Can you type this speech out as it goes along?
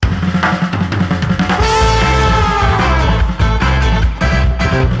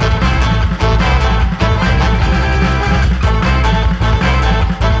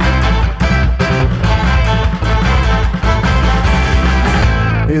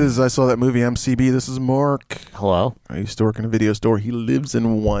this is I Saw That Movie MCB. This is Mark. Hello. I used to work in a video store. He lives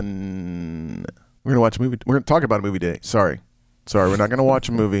in one. We're gonna watch a movie. We're gonna talk about a movie today. Sorry, we're not gonna watch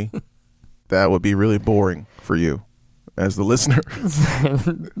a movie. That would be really boring for you as the listener.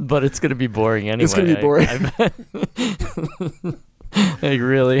 But it's gonna be boring anyway. It's gonna be boring. Like,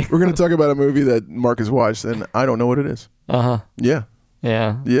 really? We're gonna talk about a movie that Mark has watched, and I don't know what it is. Uh-huh. Yeah.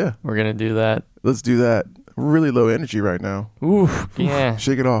 Yeah. We're gonna do that. Let's do that. Really low energy right now. Oof. Yeah.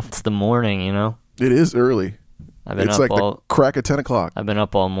 Shake it off. It's the morning, you know. It is early. It's like the crack at 10 o'clock. I've been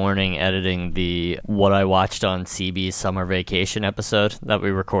up all morning editing the What I Watched on CB's Summer Vacation episode that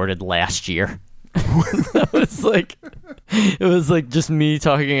we recorded last year. It was like just me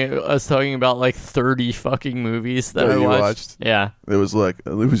talking about like 30 fucking movies that I watched. Yeah. It was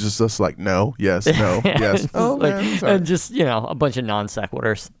just us like, no, yes, no, yes. Oh, man. Sorry. And just, a bunch of non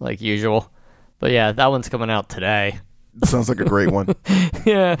sequiturs like usual. But yeah, that one's coming out today. Sounds like a great one.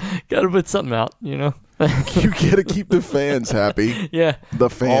 Yeah, gotta put something out, You gotta keep the fans happy. Yeah. The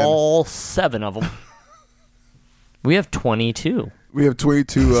fans. All 7 of them. We have 22. We have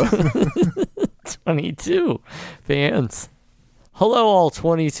 22. 22 fans. Hello, all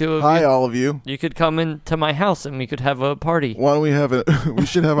 22 of you. Hi, all of you. You could come into my house and we could have a party. Why don't we have we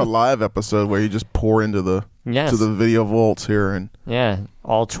should have a live episode where you just pour into the to the video vaults here and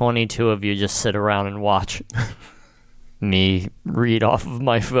all 22 of you just sit around and watch me read off of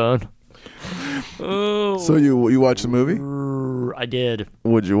my phone. Oh. So you watched the movie? I did.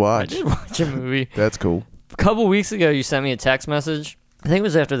 What'd you watch? I did watch a movie. That's cool. A couple weeks ago, you sent me a text message. I think it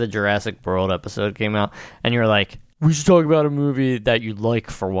was after the Jurassic World episode came out, and you were like, we should talk about a movie that you like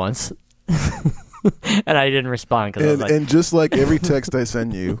for once. And I didn't respond. And just like every text I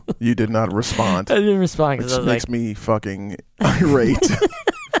send you, you did not respond. I didn't respond because Which makes me fucking irate.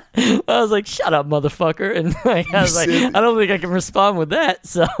 I was like, shut up, motherfucker. And I was like, I don't think I can respond with that.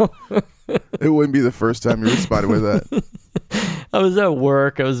 So it wouldn't be the first time you responded with that. I was at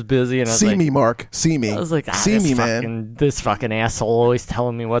work. I was busy. And I was See me, Mark. See me. I was like, see me, man. This fucking asshole always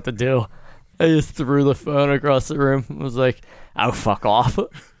telling me what to do. I just threw the phone across the room. I was like, oh, fuck off.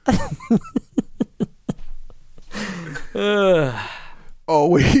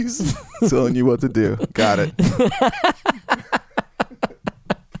 Always telling you what to do. Got it.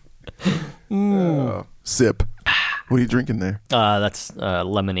 Sip. What are you drinking there? That's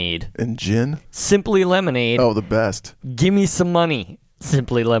lemonade. And gin? Simply Lemonade. Oh, the best. Give me some money,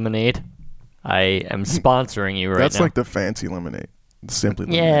 Simply Lemonade. I am sponsoring you right now. That's like the fancy lemonade. Simply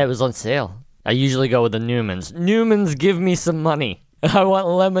Lemonade. Yeah, it was on sale. I usually go with the Newmans. Newmans, give me some money. I want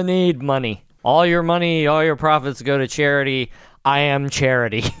lemonade money. All your money, all your profits go to charity. I am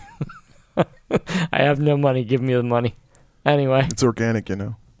charity. I have no money. Give me the money. Anyway. It's organic,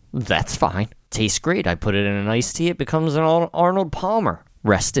 That's fine. Tastes great. I put it in an iced tea. It becomes an Arnold Palmer.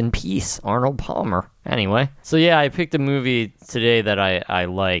 Rest in peace, Arnold Palmer. Anyway. So yeah, I picked a movie today that I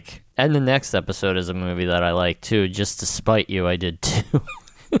like. And the next episode is a movie that I like too. Just to spite you, I did too.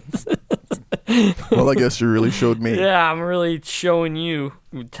 Well, I guess you really showed me. Yeah, I'm really showing you.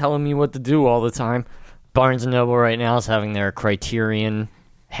 You're telling me what to do all the time. Barnes & Noble right now is having their Criterion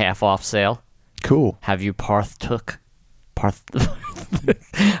half-off sale. Cool. Have you partook?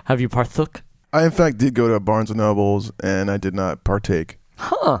 Have you partook? I, in fact, did go to Barnes & Noble's, and I did not partake.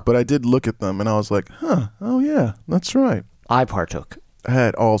 Huh. But I did look at them, and I was like, oh, yeah, that's right. I partook. I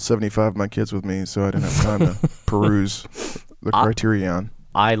had all 75 of my kids with me, so I didn't have time to peruse the Criterion.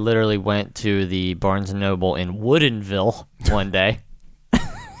 I literally went to the Barnes & Noble in Woodinville one day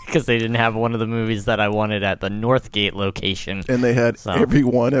because they didn't have one of the movies that I wanted at the Northgate location. And they had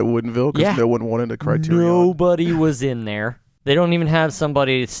everyone at Woodinville because no one wanted a Criterion. Nobody was in there. They don't even have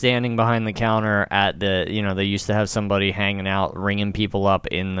somebody standing behind the counter at the, they used to have somebody hanging out, ringing people up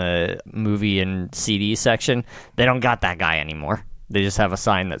in the movie and CD section. They don't got that guy anymore. They just have a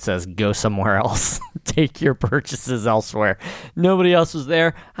sign that says, go somewhere else. Take your purchases elsewhere. Nobody else was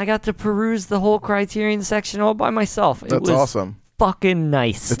there. I got to peruse the whole Criterion section all by myself. That's awesome. Fucking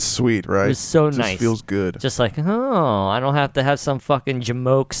nice. It's sweet, right? It was so nice. Just feels good. Just like, I don't have to have some fucking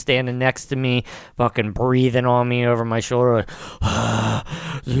jamoke standing next to me, fucking breathing on me over my shoulder. Like,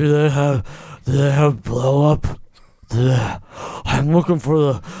 do they have blow up? I'm looking for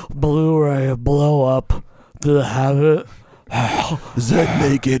the Blu-ray of Blow Up. Do they have it? Is that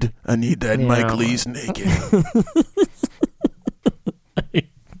naked? I need that Mike Lee's naked.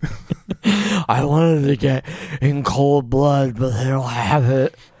 I wanted to get In Cold Blood, but they don't have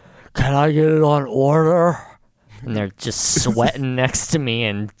it. Can I get it on order? And they're just sweating next to me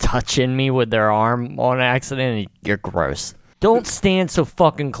and touching me with their arm on accident. You're gross. Don't stand so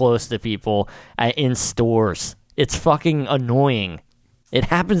fucking close to people in stores. It's fucking annoying. It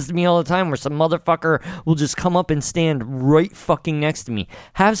happens to me all the time where some motherfucker will just come up and stand right fucking next to me.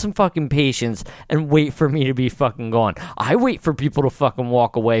 Have some fucking patience and wait for me to be fucking gone. I wait for people to fucking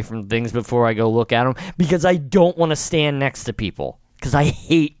walk away from things before I go look at them because I don't want to stand next to people. Because I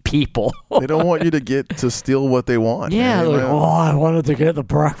hate people. They don't want you to get to steal what they want. Yeah, man. like, I wanted to get the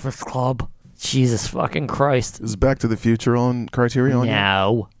Breakfast Club. Jesus fucking Christ. Is Back to the Future on Criterion?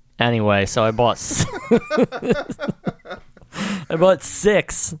 No. Anyway, so I bought I bought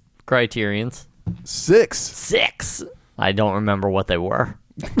 6 Criterions. 6? I don't remember what they were.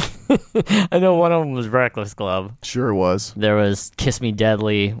 I know one of them was Breakfast Club. Sure was. There was Kiss Me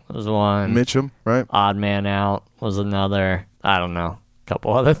Deadly was one. Mitchum, right? Odd Man Out was another. I don't know. A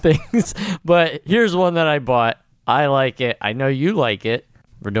couple other things. But here's one that I bought. I like it. I know you like it.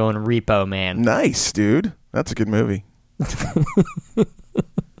 We're doing Repo Man. Nice, dude. That's a good movie.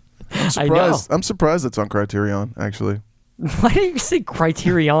 I know. I'm surprised it's on Criterion, actually. Why do you say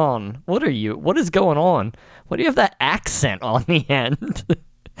Criterion? What are you? What is going on? Why do you have that accent on the end?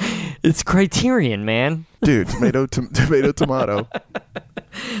 It's Criterion, man. Dude, tomato.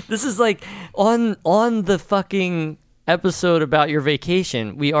 This is like on the fucking episode about your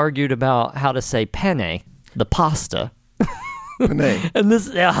vacation, we argued about how to say penne, the pasta. Penne. And this,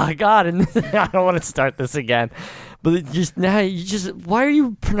 oh God, and I don't want to start this again. But it just now, why are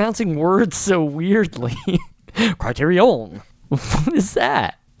you pronouncing words so weirdly? Criterion. What is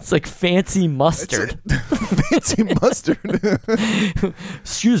that? It's like fancy mustard. Fancy mustard.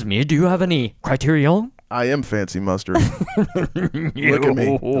 Excuse me, do you have any Criterion? I am fancy mustard.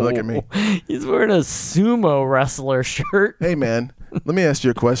 Look at me. He's wearing a sumo wrestler shirt. Hey, man, let me ask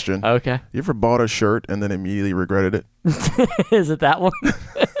you a question. Okay. You ever bought a shirt and then immediately regretted it? Is it that one?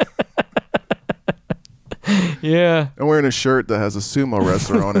 Yeah. I'm wearing a shirt that has a sumo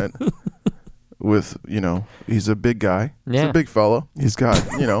wrestler on it. With, he's a big guy. Yeah. He's a big fellow. He's got,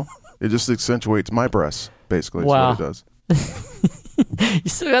 it just accentuates my breasts, basically. Wow. Is what it does. You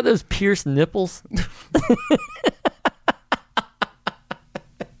still got those pierced nipples?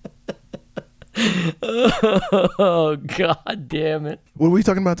 Oh, God damn it. What are we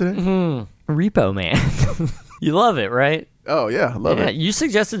talking about today? Repo Man. You love it, right? Oh, yeah. Love it. You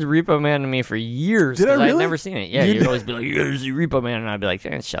suggested Repo Man to me for years. Did I really? I'd never seen it. Yeah, you'd always be like, you see Repo Man, and I'd be like,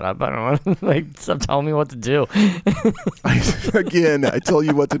 shut up. I don't want to, stop telling me what to do. Again, I tell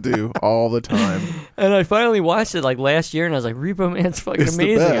you what to do all the time. And I finally watched it last year, and I was like, Repo Man's fucking It's the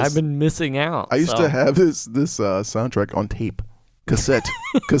amazing. best. I've been missing out. I used to have this soundtrack on tape. Cassette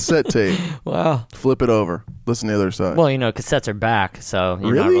tape. Wow. Flip it over. Listen to the other side. Well, cassettes are back, so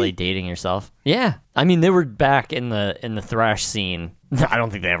you're not Really? really dating yourself. Yeah. I mean, they were back in the thrash scene. I don't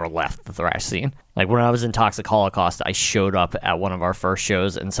think they ever left the thrash scene. Like, when I was in Toxic Holocaust, I showed up at one of our first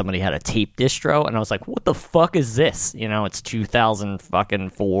shows, and somebody had a tape distro, and I was like, what the fuck is this? It's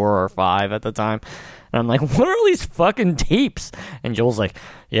 2004 or 5 at the time. And I'm like, what are all these fucking tapes? And Joel's like,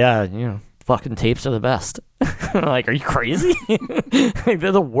 yeah, fucking tapes are the best. I'm like, are you crazy?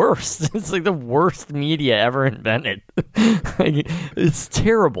 They're the worst. It's like the worst media ever invented. It's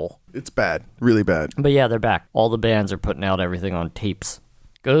terrible. It's bad. Really bad. But yeah, they're back. All the bands are putting out everything on tapes.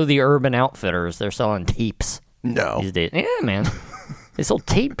 Go to the Urban Outfitters. They're selling tapes No. these days. Yeah, man. They sell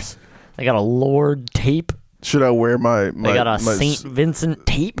tapes. They got a Lord tape. Should I wear my They got a St. Vincent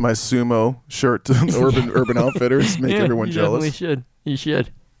tape. my sumo shirt to the Urban Outfitters? Make everyone you jealous. Definitely should. You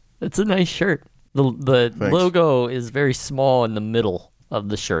should. It's a nice shirt. The Thanks. logo is very small in the middle of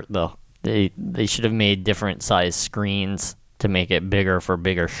the shirt, though. They should have made different size screens to make it bigger for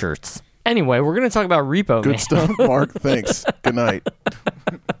bigger shirts. Anyway, we're going to talk about Repo Man. Good stuff, Mark. Thanks. Good night.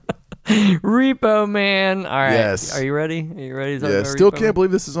 Repo Man. All right. Yes. Are you ready? Are you ready to talk Yeah, about still Repo can't Man?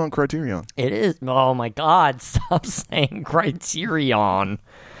 believe this is on Criterion. It is. Oh, my God. Stop saying Criterion.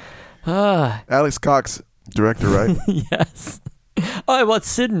 Alex Cox, director, right? Yes. Oh, I bought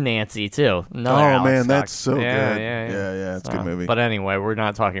Sid and Nancy, too. No, Man, that's so good. Yeah. Yeah, it's a good movie. But anyway, we're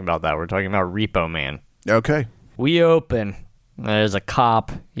not talking about that. We're talking about Repo Man. Okay. We open. There's a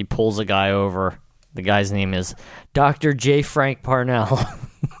cop. He pulls a guy over. The guy's name is Dr. J. Frank Parnell.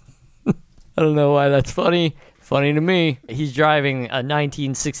 I don't know why that's funny. Funny to me. He's driving a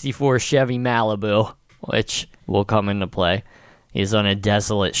 1964 Chevy Malibu, which will come into play. He's on a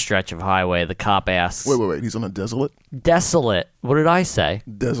desolate stretch of highway. The cop asks... Wait. He's on a desolate? Desolate. What did I say?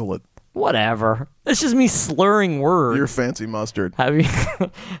 Desolate. Whatever. It's just me slurring words. You're fancy mustard. Have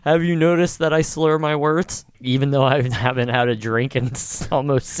you noticed that I slur my words? Even though I haven't had a drink in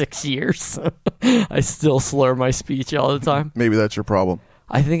almost 6 years. I still slur my speech all the time. Maybe that's your problem.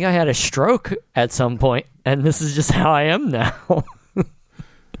 I think I had a stroke at some point, and this is just how I am now.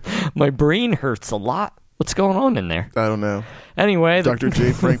 My brain hurts a lot. What's going on in there? I don't know. Anyway, Dr.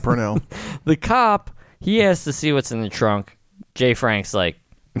 J. Frank Parnell. the cop, he has to see what's in the trunk. J. Frank's like,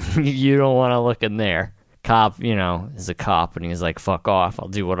 you don't want to look in there. Cop, is a cop, and he's like, fuck off. I'll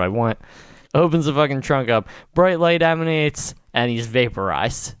do what I want. Opens the fucking trunk up. Bright light emanates, and he's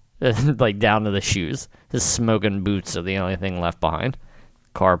vaporized, like down to the shoes. His smoking boots are the only thing left behind.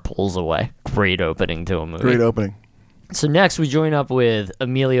 Car pulls away. Great opening to a movie. Great opening. So next we join up with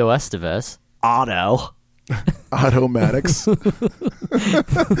Emilio Estevez, Otto. Otto Maddox.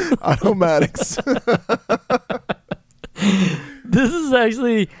 Otto Maddox. This is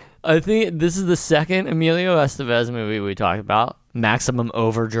actually, I think this is the second Emilio Estevez movie we talked about. Maximum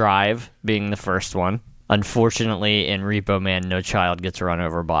Overdrive being the first one. Unfortunately, in Repo Man, no child gets run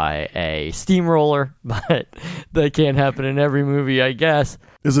over by a steamroller, but that can't happen in every movie, I guess.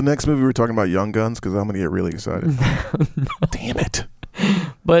 Is the next movie we're talking about Young Guns? Because I'm going to get really excited. No. Damn it.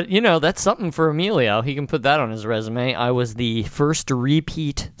 But, that's something for Emilio. He can put that on his resume. I was the first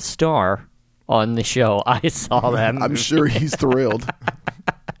repeat star on the show. I saw that movie. I'm sure he's thrilled.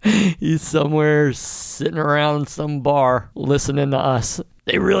 He's somewhere sitting around some bar listening to us.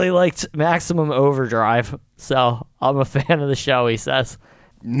 They really liked Maximum Overdrive, so I'm a fan of the show, he says.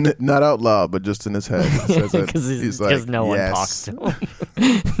 Not out loud, but just in his head. Because no one talks to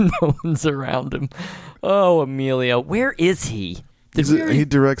him. No one's around him. Oh, Emilio. Where is he? He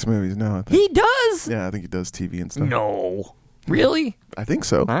directs movies now, I think. He does? Yeah, I think he does TV and stuff. No. Really? I think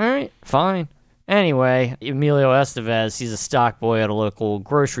so. All right, fine. Anyway, Emilio Estevez, he's a stock boy at a local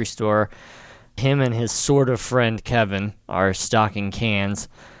grocery store. Him and his sort of friend Kevin are stocking cans.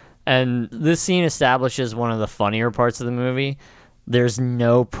 And this scene establishes one of the funnier parts of the movie. There's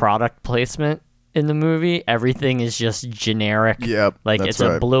no product placement in the movie. Everything is just generic. Yep, like that's it's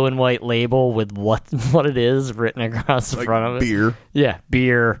right. a blue and white label with what it is written across the like front of it. Beer. Yeah,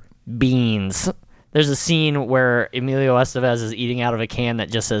 beer, beans. There's a scene where Emilio Estevez is eating out of a can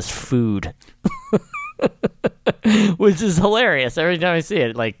that just says food. Which is hilarious. Every time I see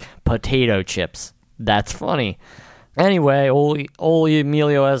it, like potato chips. That's funny. Anyway, old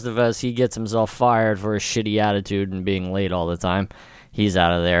Emilio Estevez, he gets himself fired for his shitty attitude and being late all the time. He's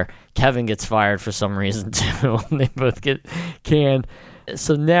out of there. Kevin gets fired for some reason, too. They both get canned.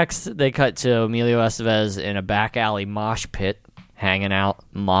 So next, they cut to Emilio Estevez in a back alley mosh pit, hanging out,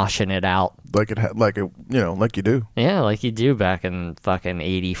 moshing it out. Like you do. Yeah, like you do back in fucking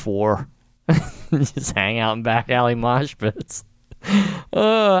 84. Just hang out in back alley mosh pits.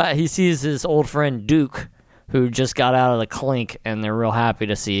 He sees his old friend Duke, who just got out of the clink, and they're real happy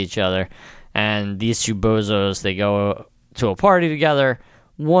to see each other. And these two bozos, they go to a party together.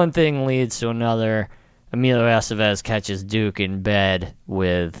 One thing leads to another. Emilio Estevez catches Duke in bed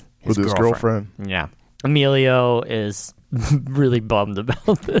with his girlfriend. Yeah. Emilio is really bummed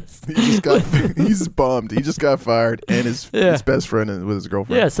about this. He's bummed. He just got fired, and his best friend with his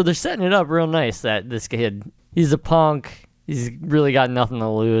girlfriend. Yeah, so they're setting it up real nice that this kid, he's a punk. He's really got nothing to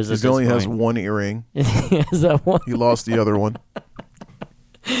lose. He only has one earring. He has that one. He lost the other one.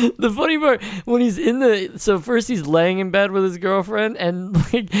 The funny part, when he's so first he's laying in bed with his girlfriend, and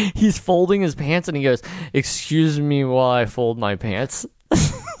like he's folding his pants, and he goes, "Excuse me while I fold my pants."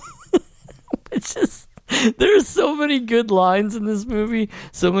 It's just, there's so many good lines in this movie,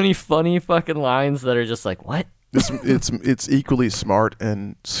 so many funny fucking lines that are just like, what? It's equally smart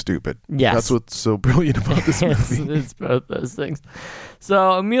and stupid. Yes. That's what's so brilliant about this movie. It's both those things.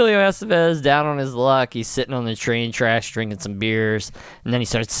 So Emilio Estevez, down on his luck, he's sitting on the train tracks drinking some beers, and then he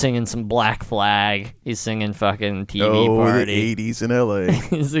starts singing some Black Flag. He's singing fucking TV Party. The 80s in LA.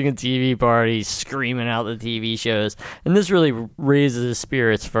 He's singing TV Party, screaming out the TV shows. And this really raises his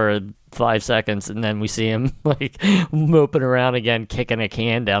spirits for 5 seconds, and then we see him like moping around again, kicking a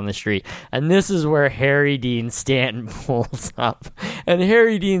can down the street. And this is where Harry Dean Stanton pulls up. And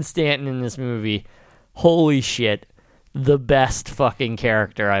Harry Dean Stanton in this movie, holy shit, the best fucking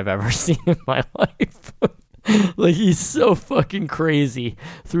character I've ever seen in my life. Like, he's so fucking crazy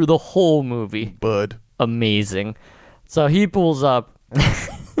through the whole movie. Bud. Amazing. So he pulls up.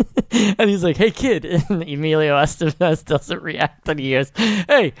 And he's like, "Hey, kid." And Emilio Estevez doesn't react. And he goes,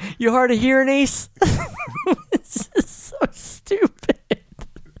 "Hey, you hard of hearing, Ace?" It's just so stupid.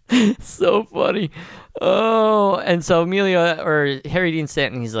 So funny. Oh, and so Harry Dean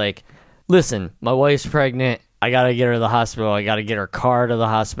Stanton, he's like, "Listen, my wife's pregnant. I got to get her to the hospital. I got to get her car to the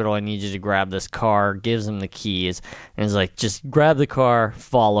hospital. I need you to grab this car." Gives him the keys. And he's like, "Just grab the car.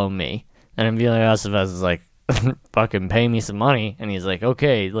 Follow me." And Emilio Estevez is like, "Fucking pay me some money." And he's like,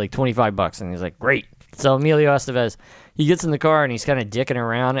 "Okay, like $25. And he's like, "Great." So Emilio Estevez, he gets in the car and he's kind of dicking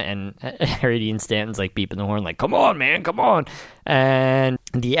around, and Harry Dean Stanton's like beeping the horn like, "Come on, man, come on." And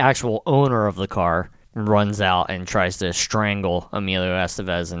the actual owner of the car runs out and tries to strangle Emilio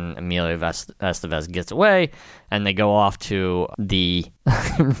Estevez, and Emilio Estevez gets away, and they go off to the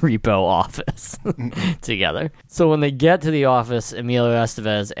repo office together. So when they get to the office, Emilio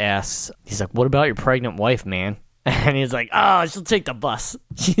Estevez asks, he's like, what about your pregnant wife, man? And he's like, oh, she'll take the bus.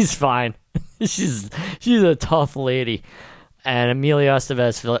 She's fine. She's a tough lady. And Emilio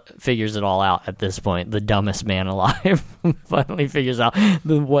Estevez figures it all out at this point. The dumbest man alive finally figures out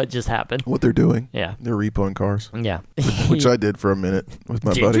what just happened. What they're doing. Yeah. They're repoing cars. Yeah. Which I did for a minute with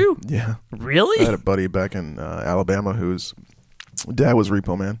my Did buddy. you? Yeah. Really? I had a buddy back in Alabama whose dad was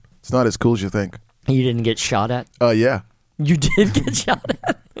repo man. It's not as cool as you think. You didn't get shot at? Yeah. You did get shot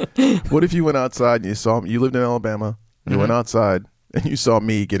at? What if you went outside and you saw me? You lived in Alabama. You went outside and you saw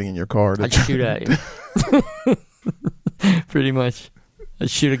me getting in your car. I'd shoot at you. Pretty much.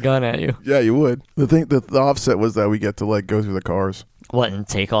 I'd shoot a gun at you. Yeah, you would. The thing, the offset was that we get to like go through the cars. What, and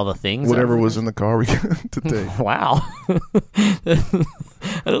take all the things? Whatever was in the car we get to take. Wow.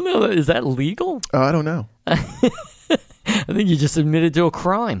 I don't know. Is that legal? I don't know. I think you just admitted to a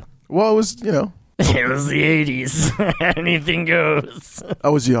crime. Well, it was, It was the 80s. Anything goes. I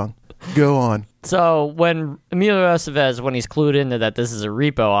was young. Go on. So when Emilio Estevez, when he's clued into that this is a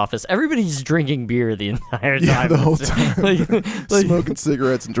repo office, everybody's drinking beer the entire time. Yeah, the whole time. like Smoking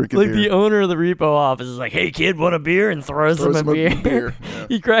cigarettes and drinking like beer. the owner of the repo office is like, hey kid, want a beer? And throws him a beer. Yeah.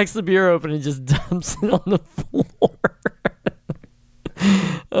 He cracks the beer open and just dumps it on the floor.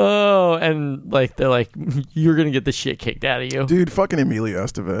 Oh, and like they're like, you're gonna get the shit kicked out of you. Dude, fucking Emilio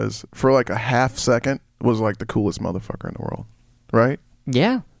Estevez, for like a half second, was like the coolest motherfucker in the world. Right?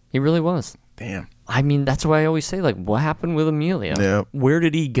 Yeah, he really was. Damn. I mean, that's why I always say, like, what happened with Emilio? Yeah. Where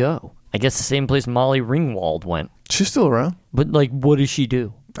did he go? I guess the same place Molly Ringwald went. She's still around. But, like, what does she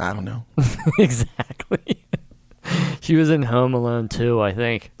do? I don't know. Exactly. She was in Home Alone too, I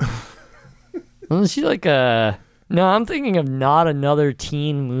think. Wasn't she like a... No, I'm thinking of Not Another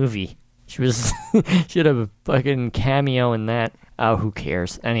Teen Movie. She was... she had a fucking cameo in that. Oh, who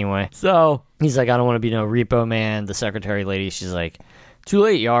cares? Anyway. So, he's like, I don't want to be no repo man. The secretary lady, she's like... Too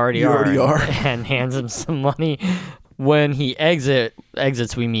late, you already are. And hands him some money. When he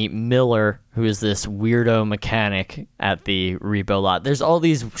exits, we meet Miller, who is this weirdo mechanic at the repo lot. There's all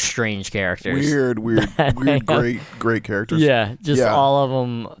these strange characters. Weird, great characters. Yeah, just all of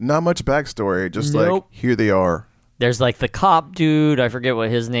them. Not much backstory, just like, here they are. There's like the cop dude, I forget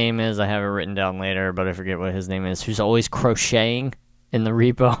what his name is. I have it written down later, but I forget what his name is, who's always crocheting in the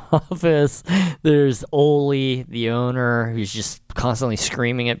repo office. There's Ole, the owner, who's just constantly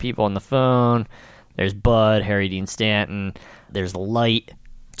screaming at people on the phone. There's Bud, Harry Dean Stanton. There's Light.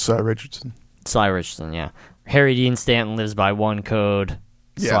 Cy Richardson, yeah. Harry Dean Stanton lives by one code.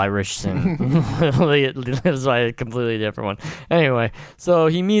 Yeah. Cy Richardson lives by a completely different one. Anyway, so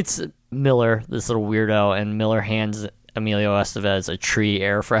he meets Miller, this little weirdo, and Miller hands Emilio Estevez a tree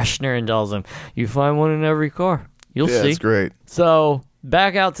air freshener and tells him, you find one in every car. You'll see. Yeah, it's great. So,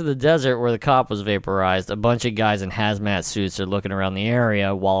 back out to the desert where the cop was vaporized, a bunch of guys in hazmat suits are looking around the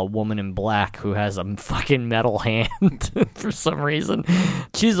area while a woman in black who has a fucking metal hand for some reason,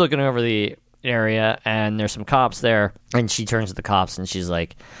 she's looking over the area and there's some cops there, and she turns to the cops and she's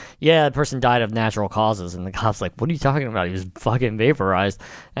like, yeah, the person died of natural causes. And the cop's like, what are you talking about? He was fucking vaporized.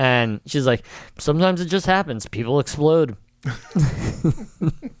 And she's like, sometimes it just happens. People explode.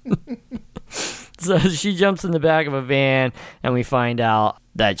 So she jumps in the back of a van, and we find out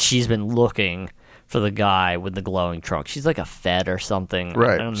that she's been looking for the guy with the glowing trunk. She's like a Fed or something.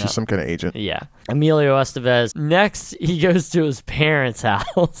 Right. I don't know. She's some kind of agent. Yeah. Emilio Estevez. Next, he goes to his parents'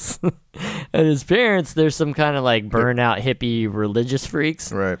 house. And his parents, there's some kind of like burnout hippie religious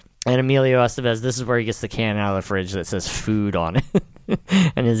freaks. Right. And Emilio Estevez, this is where he gets the can out of the fridge that says food on it.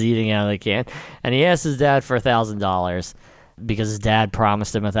 And is eating out of the can. And he asks his dad for $1,000 because his dad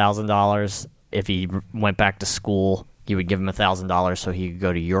promised him $1,000. If he went back to school, he would give him $1,000 so he could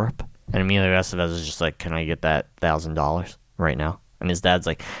go to Europe. And Emilio Estevez is just like, can I get that $1,000 right now? And his dad's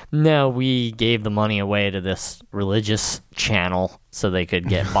like, no, we gave the money away to this religious channel so they could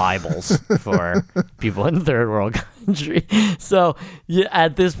get Bibles for people in third world country. So yeah,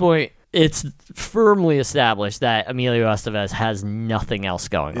 at this point, it's firmly established that Emilio Estevez has nothing else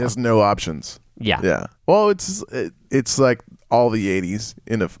going on. He has no options. Yeah. Yeah. Well, it's like all the 80s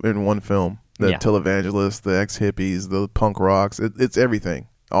in one film. The televangelist, the ex-hippies, the punk rocks. It's everything.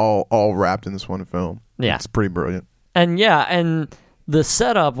 All wrapped in this one film. Yeah. It's pretty brilliant. And the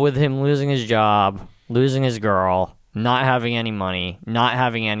setup with him losing his job, losing his girl, not having any money, not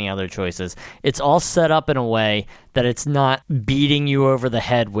having any other choices. It's all set up in a way that it's not beating you over the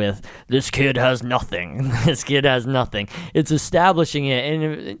head with, this kid has nothing, this kid has nothing. It's establishing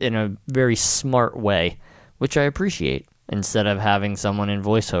it in a very smart way, which I appreciate, instead of having someone in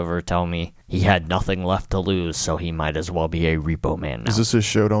voiceover tell me he had nothing left to lose, so he might as well be a repo man now. Is this a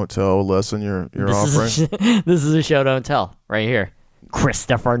show don't tell lesson you're offering? This is a show don't tell right here.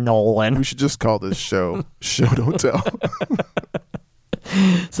 Christopher Nolan. We should just call this show Show Don't Tell.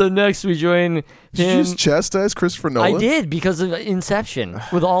 So next we join him. Did you just chastise Christopher Nolan? I did, because of Inception,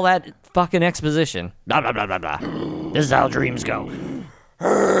 with all that fucking exposition. Blah, blah, blah, blah, blah. This is how dreams go.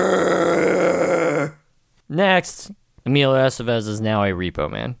 Next, Emilio Estevez is now a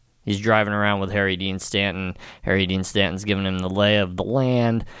repo man. He's driving around with Harry Dean Stanton. Harry Dean Stanton's giving him the lay of the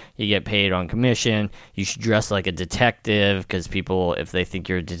land. You get paid on commission. You should dress like a detective, because people, if they think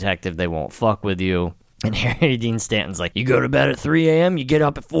you're a detective, they won't fuck with you. And Harry Dean Stanton's like, you go to bed at 3 a.m., you get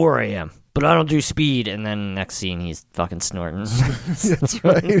up at 4 a.m., but I don't do speed. And then next scene, he's fucking snorting. That's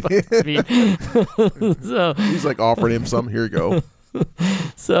right. So he's like offering him some. Here you go.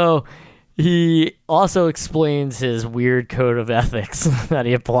 So he also explains his weird code of ethics that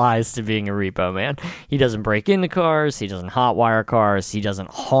he applies to being a repo man. He doesn't break into cars. He doesn't hotwire cars. He doesn't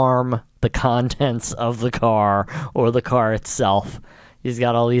harm the contents of the car or the car itself. He's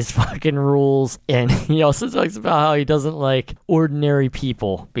got all these fucking rules. And he also talks about how he doesn't like ordinary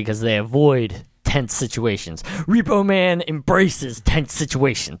people because they avoid tense situations. Repo Man embraces tense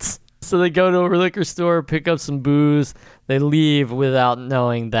situations. So they go to a liquor store, pick up some booze. They leave without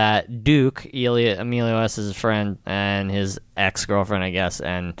knowing that Duke, Emilio S.'s friend, and his ex-girlfriend, I guess,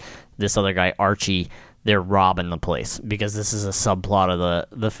 and this other guy, Archie, they're robbing the place, because this is a subplot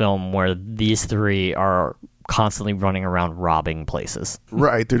of the film where these three are constantly running around robbing places.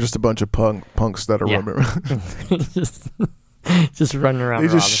 Right, they're just a bunch of punks that are roaming around. just running around. They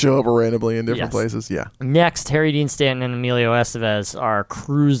just robbing. show up randomly in different places. Yeah. Next, Harry Dean Stanton and Emilio Estevez are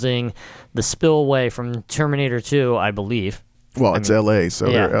cruising the spillway from Terminator 2, I believe. Well, it's L.A., so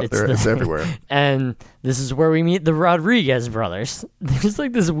they're out there. It's everywhere. And this is where we meet the Rodriguez brothers. There's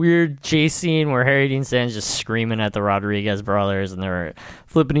like this weird chase scene where Harry Dean Stanton's just screaming at the Rodriguez brothers, and they're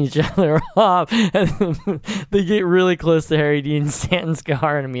flipping each other off. And they get really close to Harry Dean Stanton's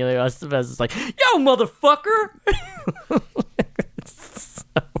car, and Emilio Estevez is like, "Yo, motherfucker!" It's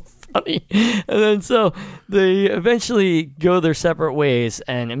so funny. And then so they eventually go their separate ways,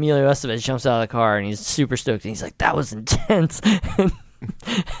 and Emilio Estevez jumps out of the car, and he's super stoked, and he's like, "That was intense."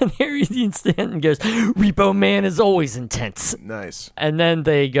 And Harry Dean Stanton goes, "Repo Man is always intense." Nice. And then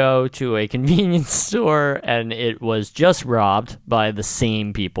they go to a convenience store, and it was just robbed by the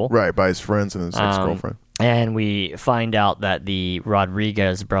same people. Right, by his friends and his ex-girlfriend. And we find out that the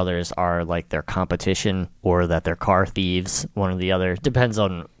Rodriguez brothers are like their competition, or that they're car thieves, one or the other. Depends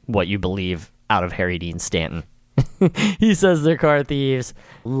on what you believe out of Harry Dean Stanton. He says they're car thieves.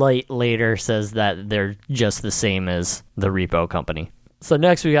 Light later says that they're just the same as the repo company. So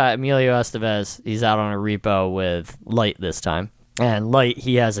next we got Emilio Estevez. He's out on a repo with Light this time. And Light,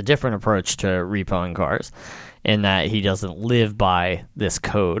 he has a different approach to repoing cars, in that he doesn't live by this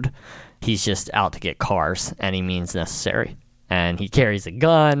code. He's just out to get cars any means necessary. And he carries a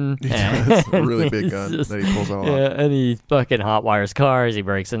gun. It's a really big gun that he pulls out. Yeah, and he fucking hotwires cars. He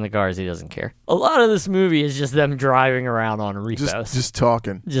breaks into cars. He doesn't care. A lot of this movie is just them driving around on repos. Just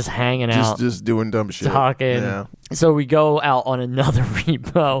talking. Just hanging out. Just doing dumb shit. Talking. Yeah. So we go out on another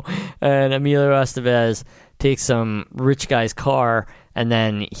repo, and Emilio Estevez takes some rich guy's car, and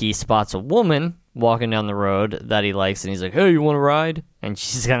then he spots a woman walking down the road that he likes, and he's like, "Hey, you want to ride?" And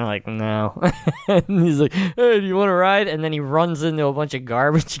she's kind of like, "No." And he's like, "Hey, do you want to ride?" And then he runs into a bunch of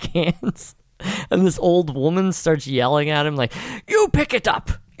garbage cans, and this old woman starts yelling at him like, "You pick it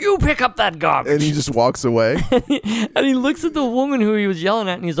up! You pick up that garbage!" And he just walks away. And he looks at the woman who he was yelling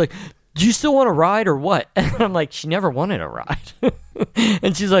at, and he's like, "Do you still want to ride or what?" And I'm like, "She never wanted a ride."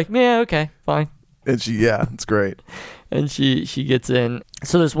 And she's like, "Yeah, okay, fine." And it's great. And she gets in.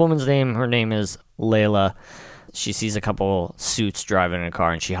 So this woman's her name is Layla. She sees a couple suits driving in a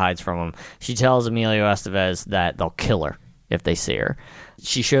car, and she hides from them. She tells Emilio Estevez that they'll kill her if they see her.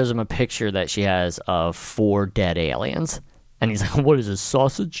 She shows him a picture that she has of 4 dead aliens. And he's like, "What is this,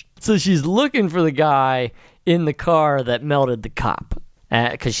 sausage?" So she's looking for the guy in the car that melted the cop.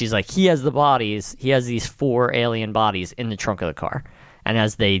 Because she's like, he has the bodies. He has these 4 alien bodies in the trunk of the car. And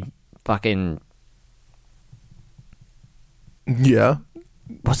as they fucking... Yeah.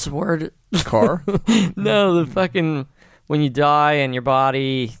 What's the word? Car? No, the fucking... When you die and your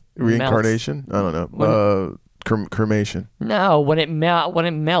body... Reincarnation? melts. I don't know. Cremation. No, when it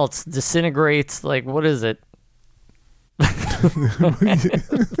melts, disintegrates, like, what is it?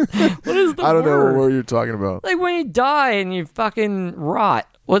 What is the I don't know word? what you're talking about. Like when you die and you fucking rot.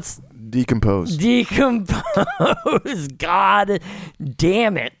 What's Decompose. decompose? God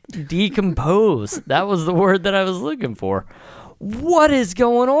damn it. Decompose. That was the word that I was looking for. What is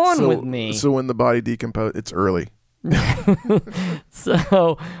going on with me? So when the body decomposes, it's early.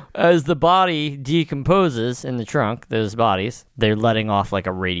 So as the body decomposes in the trunk, those bodies, they're letting off like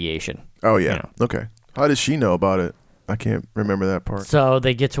a radiation. Oh, yeah. Yeah. Okay. How does she know about it? I can't remember that part. So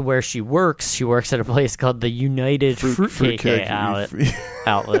they get to where she works. She works at a place called the United Fruitcake Outlet.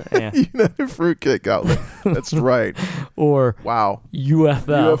 Yeah. United Fruitcake Outlet. That's right. Or Wow.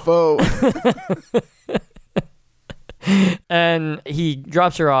 UFO. UFO. And he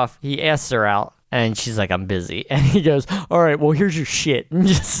drops her off. He asks her out. And she's like, I'm busy. And he goes, all right, well, here's your shit. And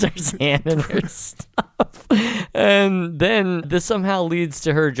just starts handing her stuff. And then this somehow leads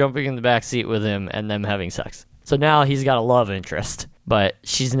to her jumping in the back seat with him and them having sex. So now he's got a love interest, but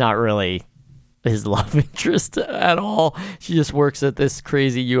she's not really his love interest at all. She just works at this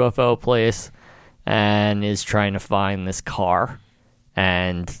crazy UFO place and is trying to find this car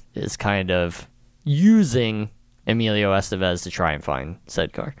and is kind of using Emilio Estevez to try and find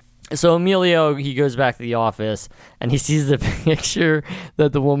said car. So Emilio, he goes back to the office and he sees the picture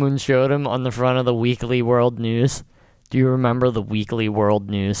that the woman showed him on the front of the Weekly World News. Do you remember the Weekly World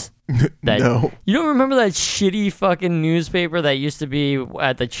News? No. You don't remember that shitty fucking newspaper that used to be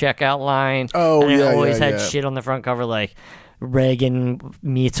at the checkout line? Oh, and it yeah, always yeah, had yeah. shit on the front cover like Reagan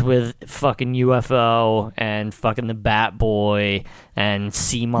meets with fucking UFO and fucking the Bat Boy and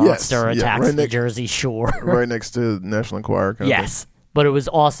Sea Monster Yes, yeah, attacks right the Jersey Shore. Right next to National Enquirer. Kind of Yes. But it was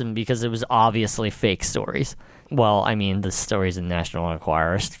awesome because it was obviously fake stories. Well, I mean, the stories in National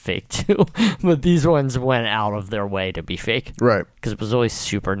Enquirer are fake too. But these ones went out of their way to be fake. thing. Right. Because it was always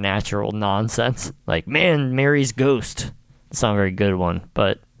supernatural nonsense. Like, man marries ghost. It's not a very good one,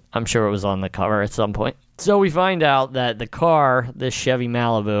 but I'm sure it was on the cover at some point. So we find out that the car, this Chevy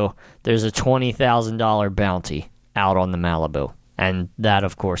Malibu, there's a $20,000 bounty out on the Malibu. And that,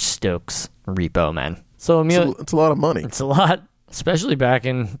 of course, stokes Repo Man. So Emilio... It's a lot of money. It's a lot, especially back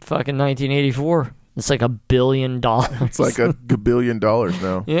in fucking 1984. It's like $1 billion. It's like $1 billion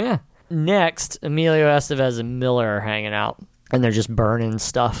now. Yeah. Next, Emilio Estevez and Miller are hanging out, and they're just burning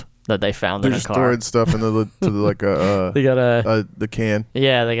stuff that they found They're in a just car. throwing stuff into They got the can.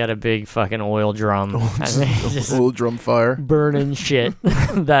 yeah, they got a big fucking oil drum, and they just Oil drum fire. burning shit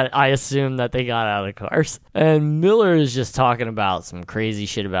that I assume that they got out of cars. And Miller is just talking about some crazy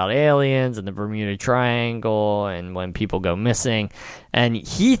shit about aliens and the Bermuda Triangle and when people go missing. And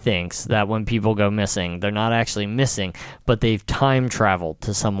he thinks that when people go missing, they're not actually missing, but they've time traveled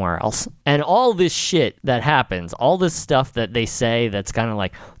to somewhere else. And all this shit that happens, all this stuff that they say that's kind of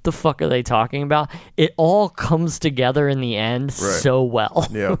like, what the fuck are they talking about? It all comes together in the end so well.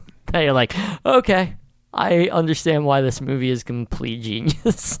 Yeah. That you're like, okay, I understand why this movie is complete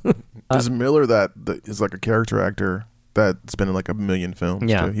genius. Is Miller that is like a character actor that's been in like a million films?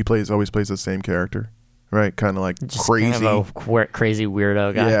 Yeah. Too? He always plays the same character, right? Kind of like Just crazy. kind of a crazy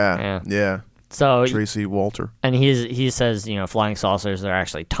weirdo guy. Yeah. So, Tracy Walter. and he says, flying saucers, they're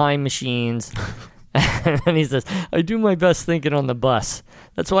actually time machines. And he says, I do my best thinking on the bus.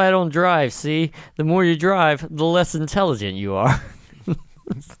 That's why I don't drive, see? The more you drive, the less intelligent you are.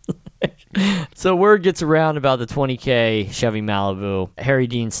 So word gets around about the $20K Chevy Malibu. Harry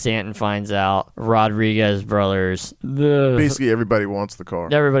Dean Stanton finds out. Rodriguez brothers. Basically, everybody wants the car.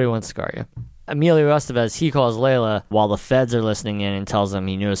 Everybody wants to car you. Emilio Estevez, he calls Layla while the feds are listening in and tells them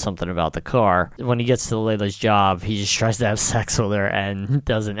he knows something about the car. When he gets to Layla's job, he just tries to have sex with her and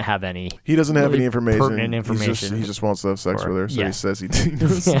doesn't have any. He doesn't have really any information. pertinent information. He just wants to have sex with her, so yeah. he says he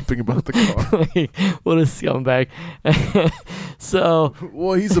knows something about the car. What a scumbag. So,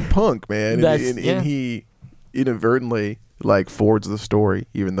 Well, he's a punk, man, That's- and he inadvertently forwards the story,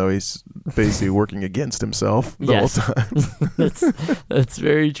 even though he's basically working against himself the Yes. whole time. that's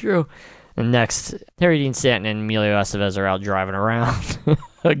very true. And next, Harry Dean Stanton and Emilio Estevez are out driving around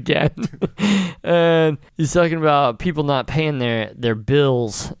again. And he's talking about people not paying their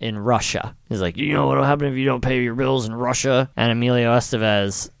bills in Russia. He's like, you know what'll happen if you don't pay your bills in Russia? And Emilio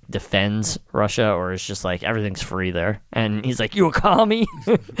Estevez defends Russia, or is just like, everything's free there. And he's like, you a commie?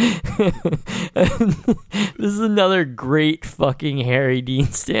 And this is another great fucking Harry Dean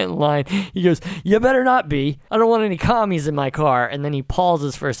Stanton line. He goes, you better not be. I don't want any commies in my car. And then he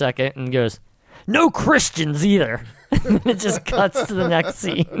pauses for a second and goes, no Christians either. And then it just cuts to the next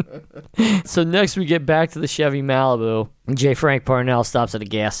scene. So next we get back to the Chevy Malibu. J. Frank Parnell stops at a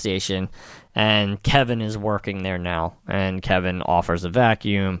gas station And Kevin is working there now, and Kevin offers a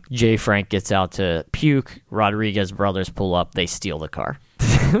vacuum. J. Frank gets out to puke. Rodriguez brothers pull up. They steal the car.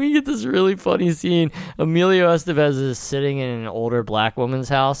 We get this really funny scene. Emilio Estevez is sitting in an older black woman's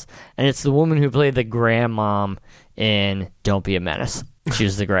house, and it's the woman who played the grandmom in Don't Be a Menace. She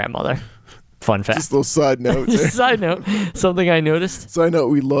was the grandmother. Fun fact. Just a little side note. There. Side note, something I noticed. Side note,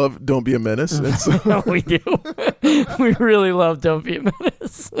 we love Don't Be a Menace. And so We do. We really love Don't Be a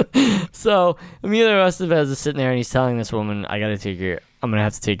Menace. So Emilio Estevez is sitting there and he's telling this woman, I'm going to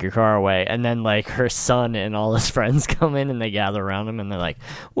have to take your car away. And then like her son and all his friends come in and they gather around him and they're like,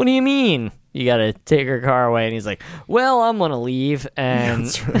 what do you mean you got to take her car away? And he's like, well, I'm going to leave. And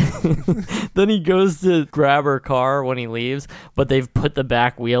then he goes to grab her car when he leaves, but they've put the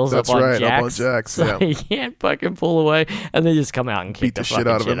back wheels up on jacks. So he can't fucking pull away. And they just come out and kick the shit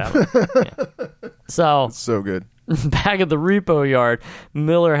out of him. Yeah. So good. Back at the repo yard,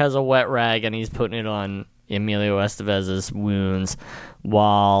 Miller has a wet rag and he's putting it on Emilio Estevez's wounds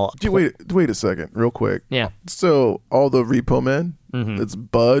while... Wait a second, real quick. Yeah. So all the repo men, it's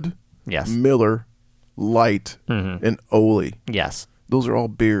Bud, Yes. Miller, Light, and Oli. Yes. Those are all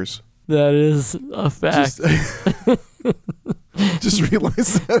beers. That is a fact. Just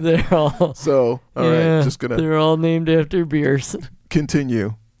realized that. They're all... So, all right, just gonna... They're all named after beers.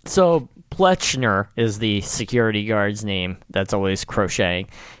 Continue. So... Pletchner is the security guard's name that's always crocheting.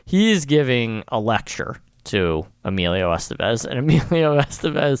 He is giving a lecture to Emilio Estevez, and Emilio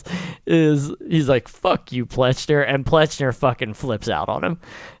Estevez he's like, fuck you, Pletchner, and Pletchner fucking flips out on him.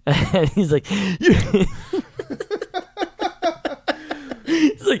 And he's like,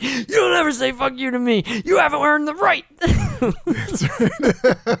 he's like, you don't ever say fuck you to me. You haven't earned the right. That's right.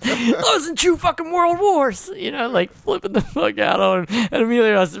 Those in two fucking world wars. You know, like flipping the fuck out on him. And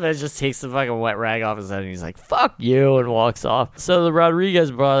Emilio Estevez just takes the fucking wet rag off his head and he's like, fuck you, and walks off. So the Rodriguez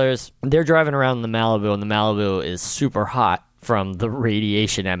brothers, they're driving around in the Malibu, and the Malibu is super hot from the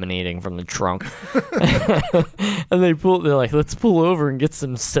radiation emanating from the trunk. And they're like, let's pull over and get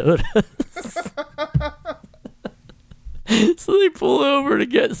some sodas. So they pull over to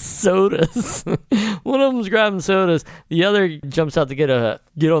get sodas. One of them's grabbing sodas. The other jumps out to get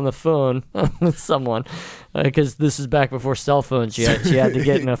on the phone with someone, because this is back before cell phones. She had to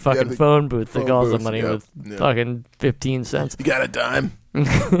get in a fucking phone booth to call somebody with fucking 15 cents. You got a dime?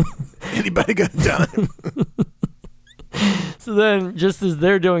 Anybody got a dime? So then, just as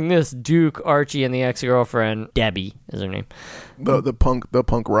they're doing this, Duke, Archie, and the ex-girlfriend, Debbie is her name. The punk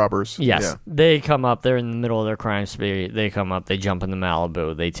robbers. Yes. Yeah. They come up. They're in the middle of their crime spree. They come up. They jump in the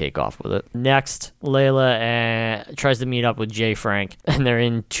Malibu. They take off with it. Next, Layla tries to meet up with J. Frank, and they're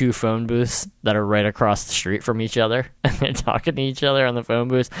in two phone booths that are right across the street from each other. And they're talking to each other on the phone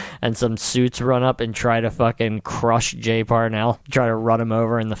booths, and some suits run up and try to fucking crush Jay Parnell, try to run him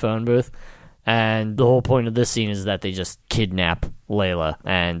over in the phone booth. And the whole point of this scene is that they just kidnap Layla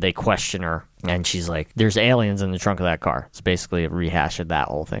and they question her. And she's like, there's aliens in the trunk of that car. It's basically a rehash of that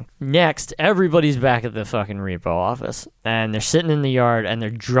whole thing. Next, everybody's back at the fucking repo office. And they're sitting in the yard and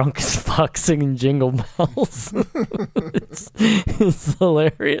they're drunk as fuck singing Jingle Bells. It's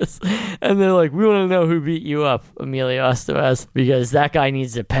hilarious. And they're like, we want to know who beat you up, Emilio Estevez, because that guy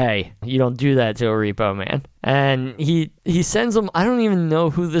needs to pay. You don't do that to a repo man. And he sends them, I don't even know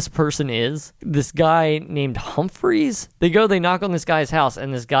who this person is. This guy named Humphreys. They knock on this guy's house,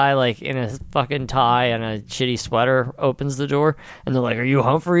 and this guy, like, in a fucking tie and a shitty sweater opens the door, and they're like, are you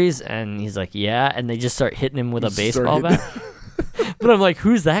Humphreys? And he's like, yeah. And they just start hitting him with a baseball bat. But I'm like,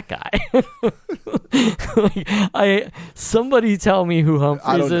 who's that guy? Somebody tell me who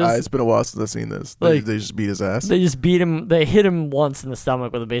Humphreys is. It's been a while since I've seen this. They just beat his ass. They just beat him. They hit him once in the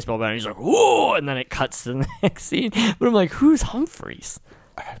stomach with a baseball bat. And he's like, whoa! And then it cuts to the next scene. But I'm like, who's Humphreys?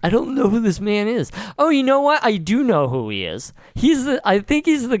 I don't know who this man is. Oh, you know what? I do know who he is. I think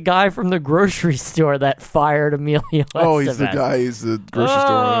he's the guy from the grocery store that fired Emilio Estevez. Oh, he's the guy. He's the grocery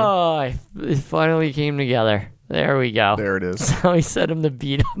store owner. It finally came together. There we go. There it is. So he sent him to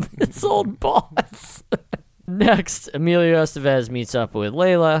beat up his old boss. Next, Emilio Estevez meets up with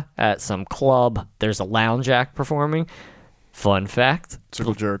Layla at some club. There's a lounge act performing. Fun fact.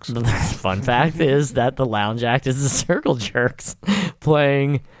 Circle Jerks. Fun fact is that the lounge act is the Circle Jerks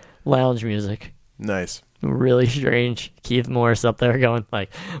playing lounge music. Nice. Really strange. Keith Morris up there going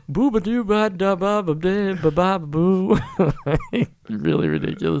like, boo ba doo ba da ba ba ba ba boo. Really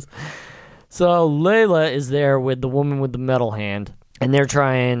ridiculous. So Layla is there with the woman with the metal hand, and they're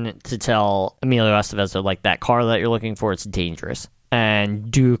trying to tell Emilio Estevez that, like, that car that you're looking for, it's dangerous.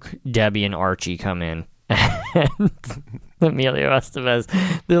 And Duke, Debbie, and Archie come in. And Emilio Estevez.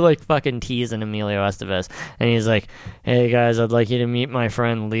 They're like fucking teasing Emilio Estevez. And he's like, hey guys, I'd like you to meet my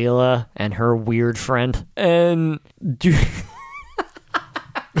friend Leela and her weird friend. And dude.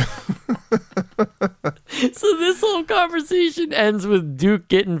 So this whole conversation ends with Duke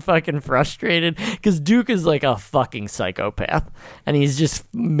getting fucking frustrated because Duke is like a fucking psychopath and he's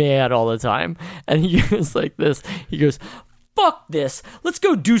just mad all the time. And he goes like this. He goes, fuck this. Let's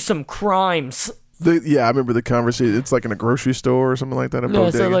go do some crimes. I remember the conversation. It's like in a grocery store or something like that. No,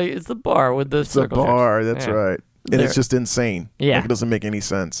 so like it's the bar with the It's a bar. That's right. And it's just insane. Yeah. Like, it doesn't make any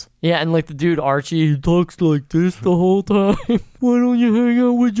sense. Yeah, and like the dude Archie, he talks like this the whole time. Why don't you hang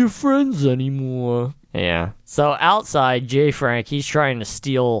out with your friends anymore? Yeah. So outside, J. Frank, he's trying to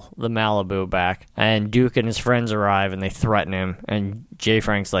steal the Malibu back. And Duke and his friends arrive and they threaten him. And J.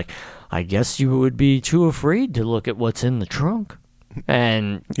 Frank's like, I guess you would be too afraid to look at what's in the trunk.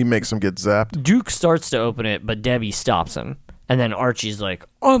 And he makes him get zapped. Duke starts to open it, but Debbie stops him. And then Archie's like,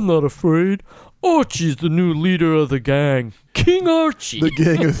 I'm not afraid. Archie's the new leader of the gang. King Archie. The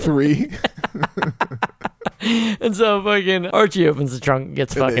gang of three. And so fucking Archie opens the trunk and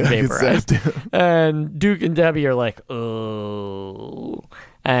gets fucking vaporized. And Duke and Debbie are like, oh.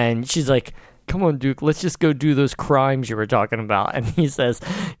 And she's like, come on, Duke, let's just go do those crimes you were talking about. And he says,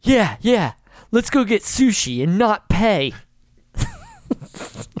 yeah, let's go get sushi and not pay.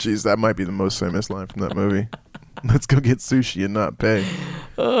 Jeez, that might be the most famous line from that movie. Let's go get sushi and not pay.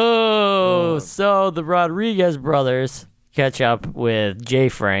 Oh, so the Rodriguez brothers catch up with J.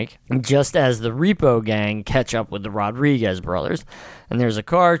 Frank, just as the Repo gang catch up with the Rodriguez brothers. And there's a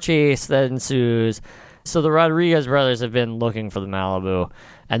car chase that ensues. So the Rodriguez brothers have been looking for the Malibu,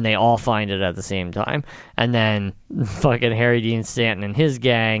 and they all find it at the same time. And then fucking Harry Dean Stanton and his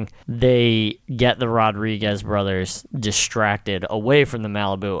gang, they get the Rodriguez brothers distracted away from the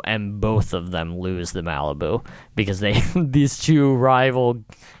Malibu, and both of them lose the Malibu because these two rival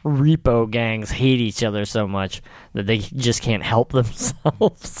repo gangs hate each other so much that they just can't help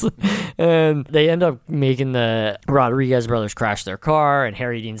themselves. And they end up making the Rodriguez brothers crash their car, and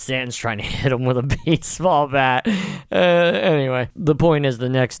Harry Dean Stanton's trying to hit them with a baseball bat. Anyway, the point is the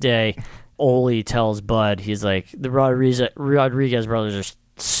next day, Ole tells Bud, he's like, the Rodriguez brothers are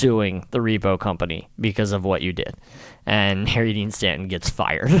suing the repo company because of what you did. And Harry Dean Stanton gets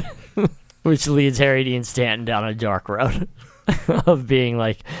fired, which leads Harry Dean Stanton down a dark road of being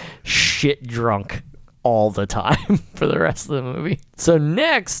like shit drunk all the time for the rest of the movie. So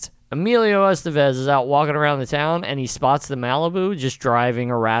next, Emilio Estevez is out walking around the town, and he spots the Malibu just driving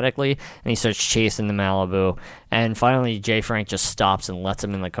erratically, and he starts chasing the Malibu. And finally, J. Frank just stops and lets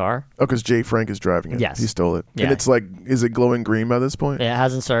him in the car. Oh, because J. Frank is driving it. Yes. He stole it. Yeah. And it's like, is it glowing green by this point? It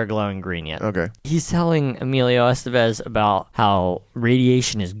hasn't started glowing green yet. Okay. He's telling Emilio Estevez about how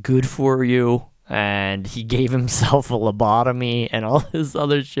radiation is good for you, and he gave himself a lobotomy and all this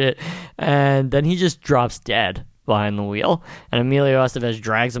other shit. And then he just drops dead behind the wheel, and Emilio Estevez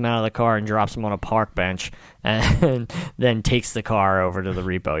drags him out of the car and drops him on a park bench, and then takes the car over to the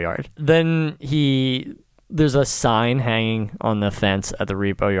repo yard. Then there's a sign hanging on the fence at the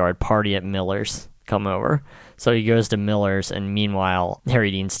repo yard, party at Miller's, come over. So he goes to Miller's, and meanwhile,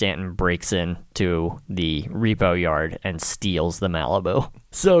 Harry Dean Stanton breaks in to the repo yard and steals the Malibu.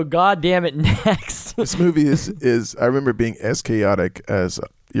 So goddamn it, next. This movie is I remember being as chaotic as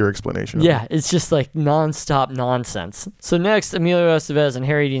your explanation. Yeah, it's just like nonstop nonsense. So next, Emilio Estevez and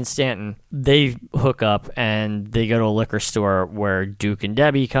Harry Dean Stanton, they hook up and they go to a liquor store where Duke and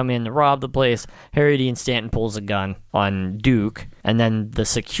Debbie come in to rob the place. Harry Dean Stanton pulls a gun on Duke, and then the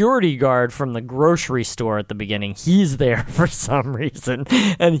security guard from the grocery store at the beginning, he's there for some reason,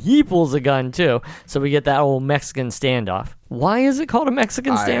 and he pulls a gun too. So we get that old Mexican standoff. Why is it called a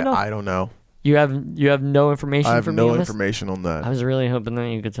Mexican standoff? I don't know. You have no information I have for me no on this? information on that. I was really hoping that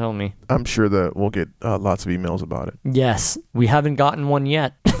you could tell me. I'm sure that we'll get lots of emails about it. Yes, we haven't gotten one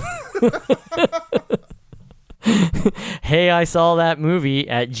yet. Hey, I saw that movie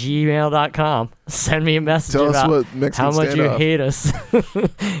at gmail.com. Send me a message Tell us about what Mexican how much standoff. you hate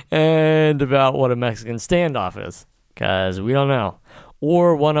us and about what a Mexican standoff is, because we don't know.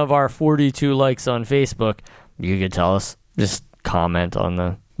 Or one of our 42 likes on Facebook, you could tell us. Just comment on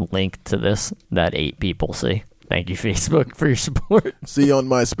the link to this that 8 people see. Thank you, Facebook, for your support. See you on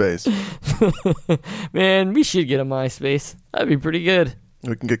MySpace. Man, we should get a MySpace. That'd be pretty good.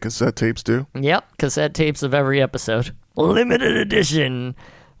 We can get cassette tapes too. Yep, cassette tapes of every episode. Limited edition.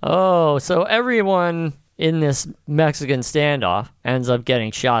 Oh, so everyone in this Mexican standoff ends up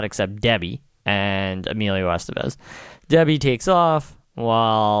getting shot except Debbie and Emilio Estevez. Debbie takes off.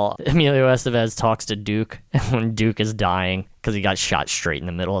 while Emilio Estevez talks to Duke when Duke is dying because he got shot straight in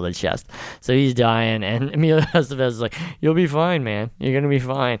the middle of the chest. So he's dying, and Emilio Estevez is like, "You'll be fine, man. You're gonna be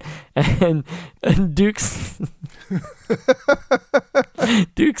fine." And Duke's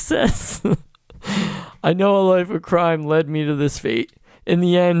Duke says, "I know a life of crime led me to this fate. In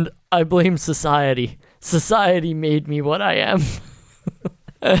the end, I blame society. Society made me what I am."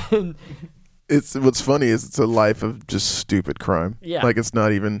 And What's funny is it's a life of just stupid crime. Yeah. Like it's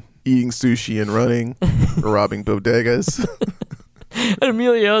not even eating sushi and running or robbing bodegas. and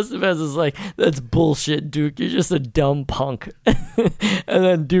Emilio Estevez is like, "That's bullshit, Duke. You're just a dumb punk." And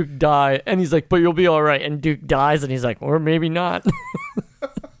then Duke dies, and he's like, "But you'll be all right." And Duke dies, and he's like, "Or maybe not."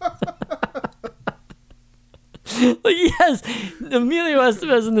 Like, yes, Emilio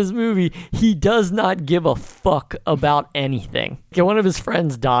Estevez in this movie, he does not give a fuck about anything. Okay, one of his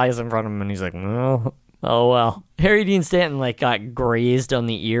friends dies in front of him, and he's like, "Oh well." Harry Dean Stanton got grazed on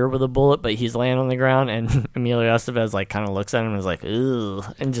the ear with a bullet, but he's laying on the ground, and Emilio Estevez kind of looks at him and is like,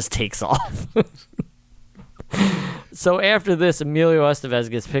 "Ugh," and just takes off. So after this, Emilio Estevez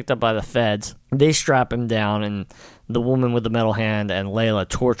gets picked up by the feds. They strap him down, and the woman with the metal hand and Layla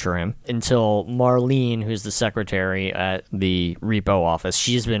torture him until Marlene, who's the secretary at the repo office,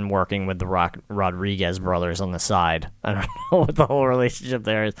 she's been working with the Rodriguez brothers on the side. I don't know what the whole relationship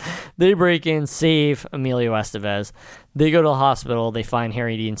there is. They break in, save Emilio Estevez. They go to the hospital. They find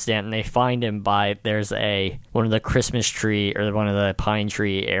Harry Dean Stanton. They find him there's one of the Christmas tree or one of the pine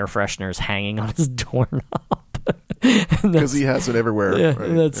tree air fresheners hanging on his doorknob. Because he has it everywhere. Yeah, right?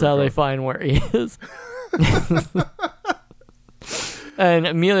 and that's how they find where he is. And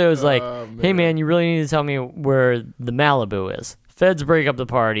Emilio's like, "Hey man, you really need to tell me where the Malibu is." Feds break up the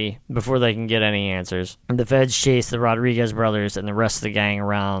party before they can get any answers. The feds chase the Rodriguez brothers and the rest of the gang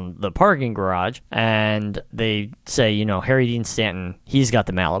around the parking garage, and they say, Harry Dean Stanton, he's got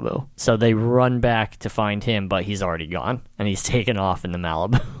the Malibu. So they run back to find him, but he's already gone, and he's taken off in the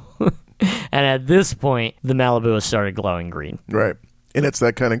Malibu. And at this point, the Malibu has started glowing green. Right. And it's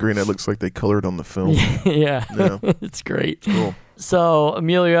that kind of green that looks like they colored on the film. Yeah. It's great. Cool. So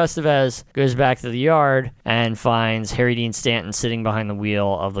Emilio Estevez goes back to the yard and finds Harry Dean Stanton sitting behind the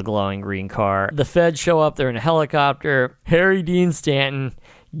wheel of the glowing green car. The feds show up. They're in a helicopter. Harry Dean Stanton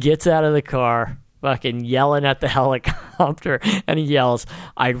gets out of the car, fucking yelling at the helicopter, and he yells,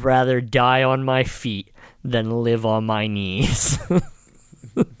 "I'd rather die on my feet than live on my knees."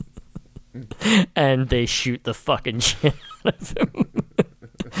 And they shoot the fucking shit out of him.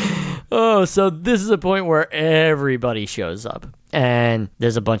 Oh, so this is a point where everybody shows up. And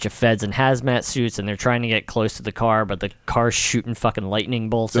there's a bunch of feds in hazmat suits, and they're trying to get close to the car, but the car's shooting fucking lightning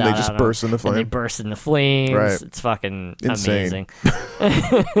bolts out. And they just burst into flame. And they burst into flames. Right. It's fucking insane.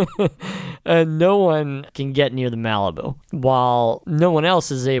 Amazing. And no one can get near the Malibu. While no one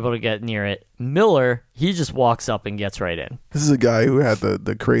else is able to get near it, Miller, he just walks up and gets right in. This is a guy who had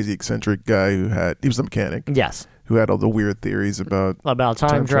the crazy eccentric guy he was a mechanic. Yes. Who had all the weird theories about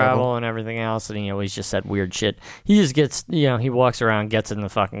time travel and everything else, and he always just said weird shit. He just gets, he walks around, gets in the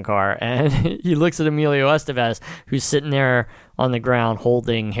fucking car, and he looks at Emilio Estevez, who's sitting there on the ground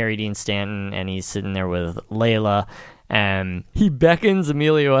holding Harry Dean Stanton, and he's sitting there with Layla, and he beckons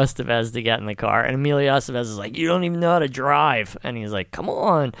Emilio Estevez to get in the car, and Emilio Estevez is like, "You don't even know how to drive," and he's like, "Come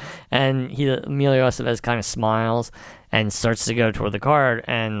on," and Emilio Estevez kind of smiles and starts to go toward the car,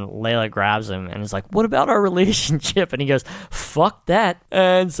 and Layla grabs him and is like, "What about our relationship?" And he goes, "Fuck that."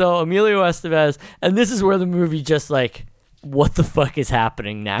 And so Emilio Estevez, and this is where the movie just what the fuck is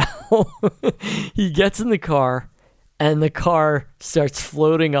happening now? He gets in the car, and the car starts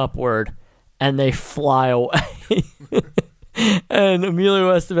floating upward, and they fly away. And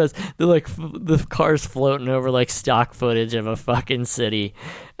Emilio Estevez, the car's floating over stock footage of a fucking city,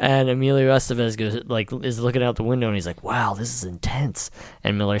 and Emilio Estevez is looking out the window, and he's like, "Wow, this is intense."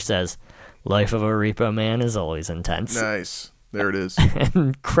 And Miller says, "Life of a repo man is always intense." Nice. There it is.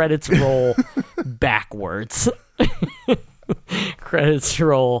 And credits roll backwards. Credits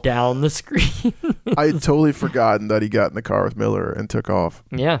roll down the screen. I had totally forgotten that he got in the car with Miller and took off.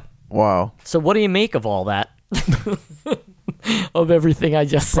 Yeah. Wow. So what do you make of all that? Of everything I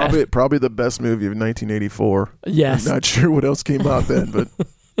just said. Probably the best movie of 1984. Yes. I'm not sure what else came out then, but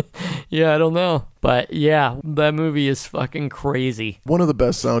yeah, I don't know. But yeah, that movie is fucking crazy. One of the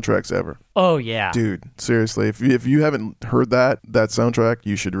best soundtracks ever. Oh yeah. Dude, seriously, if you haven't heard that soundtrack,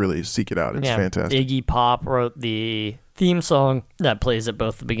 you should really seek it out. It's fantastic. Iggy Pop wrote the theme song that plays at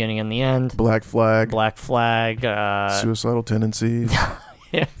both the beginning and the end. Black Flag. Suicidal Tendencies.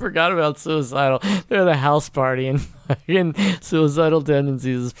 Yeah, I forgot about Suicidal. They're at a house party, and fucking Suicidal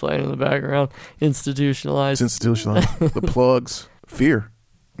Tendencies is playing in the background. Institutionalized. The Plugs. Fear.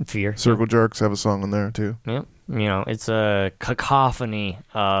 Fear. Circle Jerks have a song on there too. Yep. You know, it's a cacophony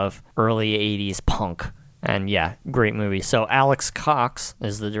of early 80s punk. And yeah, great movie. So Alex Cox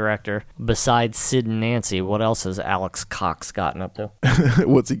is the director. Besides Sid and Nancy, what else has Alex Cox gotten up to?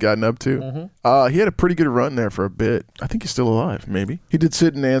 What's he gotten up to? He had a pretty good run there for a bit. I think he's still alive, maybe. He did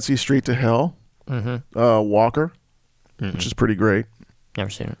Sid and Nancy, Straight to Hell, Walker, which is pretty great. Never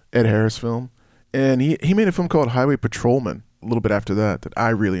seen it. Ed Harris film. And he made a film called Highway Patrolman a little bit after that I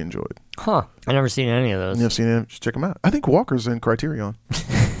really enjoyed. Huh. I never seen any of those. You never seen him? Just check him out. I think Walker's in Criterion.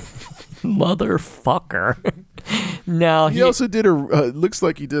 Motherfucker. No, he also did looks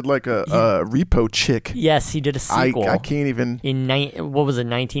like he did like a Repo Chick. Yes, he did a sequel. I can't even. What was it,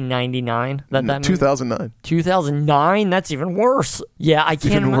 1999? That movie? 2009. 2009? That's even worse. Yeah, I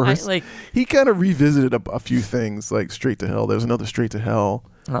can't imagine. Like, he kind of revisited a few things, like Straight to Hell. There's another Straight to Hell.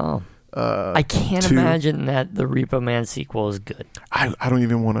 Oh. I can't imagine that the Repo Man sequel is good. I don't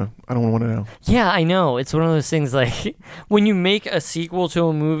even want to. I don't want to know. Yeah, I know. It's one of those things like when you make a sequel to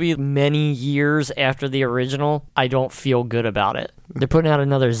a movie many years after the original, I don't feel good about it. They're putting out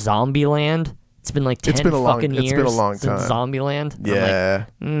another Zombieland. It's been like 10 fucking years. It's been a long time. Since Zombieland. Yeah.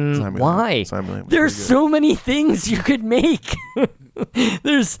 Like, why? There's so many things you could make.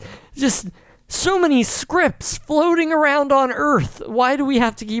 There's just so many scripts floating around on Earth. Why do we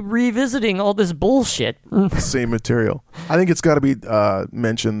have to keep revisiting all this bullshit? Same material. I think it's got to be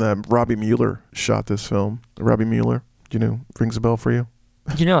mentioned that Robbie Mueller shot this film. Robbie Mueller, rings a bell for you?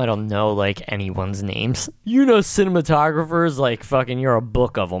 I don't know, like, anyone's names. Cinematographers, like, fucking, you're a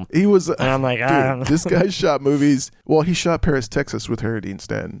book of them. He was... And I'm like, I don't know. This guy shot movies... Well, he shot Paris, Texas with Harry Dean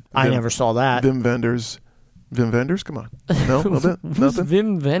Stanton. I never saw that. Vim Vendors? Come on. No? Nothing?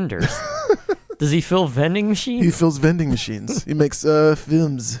 Vim Vendors? Does he fill vending machines? He fills vending machines. He makes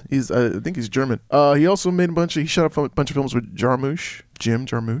films. I think he's German. He also made he shot a bunch of films with Jarmusch. Jim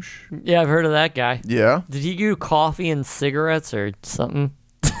Jarmusch. Yeah, I've heard of that guy. Yeah. Did he do coffee and cigarettes or something?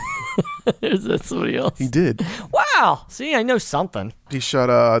 Is that somebody else? He did. Wow. See, I know something. He shot,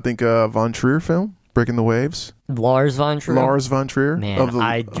 I think, a Von Trier film, Breaking the Waves. Lars Von Trier? Lars Von Trier. Man,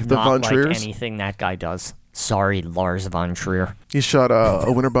 I do not like anything that guy does. Sorry, Lars Von Trier. He shot a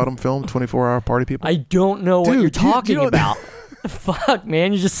Winterbottom film, 24-Hour Party People. I don't know what you're talking about. Fuck,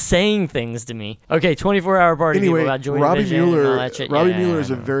 man, you're just saying things to me. Okay, 24-Hour Party People about Joy Division and all that shit. Robbie Mueller is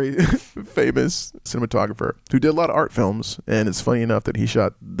a very famous cinematographer who did a lot of art films, and it's funny enough that he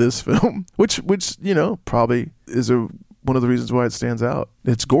shot this film, which probably is one of the reasons why it stands out.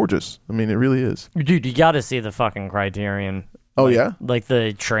 It's gorgeous. I mean, it really is. Dude, you got to see the fucking Criterion. Oh, yeah? Like,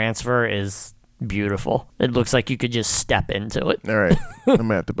 the transfer is beautiful. It looks like you could just step into it. All right. I'm going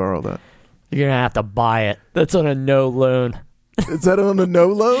to have to borrow that. You're going to have to buy it. That's on a no loan. Is that on a no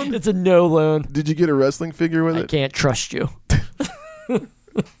loan? It's a no loan. Did you get a wrestling figure with it? I can't trust you.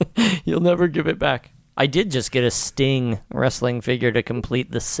 You'll never give it back. I did just get a Sting wrestling figure to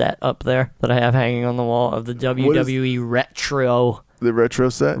complete the set up there that I have hanging on the wall of the WWE Retro. The retro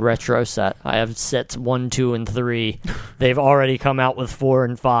set? Retro set. I have sets 1, 2, and 3. They've already come out with 4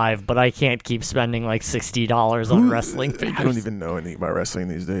 and 5, but I can't keep spending like $60 on wrestling figures. I don't even know anything about wrestling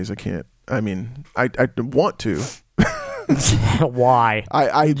these days. I can't. I mean, I want to. Why?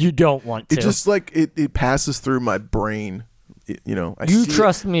 You don't want to. It just like it passes through my brain.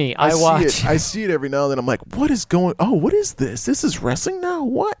 Trust me. I watch. I see it every now and then. I'm like, what is going? Oh, what is this? This is wrestling now?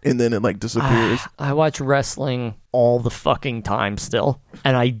 What? And then it like disappears. I watch wrestling all the fucking time still,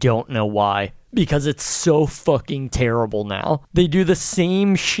 and I don't know why. Because it's so fucking terrible now. They do the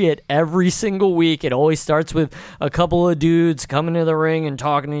same shit every single week. It always starts with a couple of dudes coming to the ring and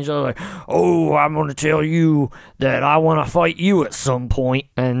talking to each other like, oh, I'm going to tell you that I want to fight you at some point.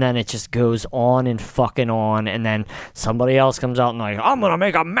 And then it just goes on and fucking on. And then somebody else comes out and like, I'm going to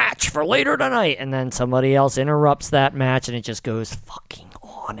make a match for later tonight. And then somebody else interrupts that match and it just goes fucking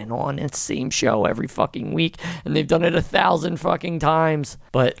on and on. It's the same show every fucking week, and they've done it 1,000 fucking times.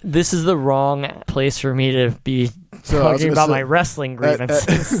 But this is the wrong place for me to be talking about my wrestling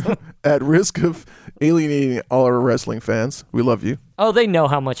grievances. At risk of alienating all our wrestling fans, we love you. Oh, they know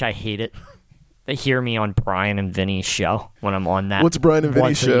how much I hate it. They hear me on Brian and Vinny's show when I'm on that. What's Brian and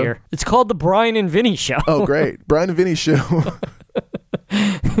Vinny's show? Year. It's called the Brian and Vinny Show. Oh, great. Brian and Vinny's show.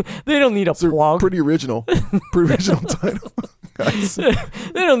 They don't need a plug. Pretty original. Pretty original title.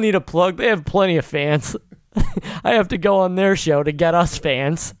 They don't need a plug. They have plenty of fans. I have to go on their show to get us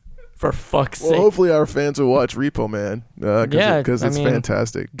fans. For fuck's sake. Well, hopefully our fans will watch Repo Man. Because it's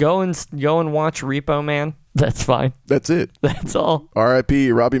fantastic. Go and watch Repo Man. That's fine. That's it. That's all.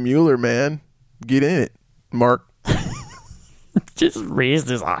 R.I.P. Robbie Mueller, man. Get in it, Mark. Just raised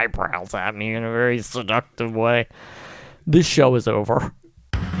his eyebrows at me in a very seductive way. This show is over.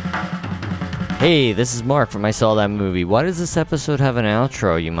 Hey, this is Mark from I Saw That Movie. Why does this episode have an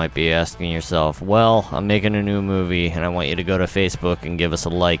outro, you might be asking yourself? Well, I'm making a new movie, and I want you to go to Facebook and give us a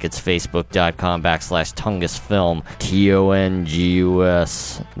like. It's facebook.com/TungusFilm,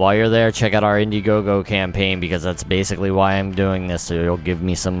 TONGUS. While you're there, check out our Indiegogo campaign, because that's basically why I'm doing this, so you'll give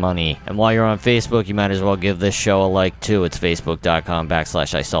me some money. And while you're on Facebook, you might as well give this show a like, too. It's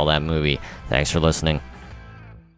facebook.com/I Saw That Movie. Thanks for listening.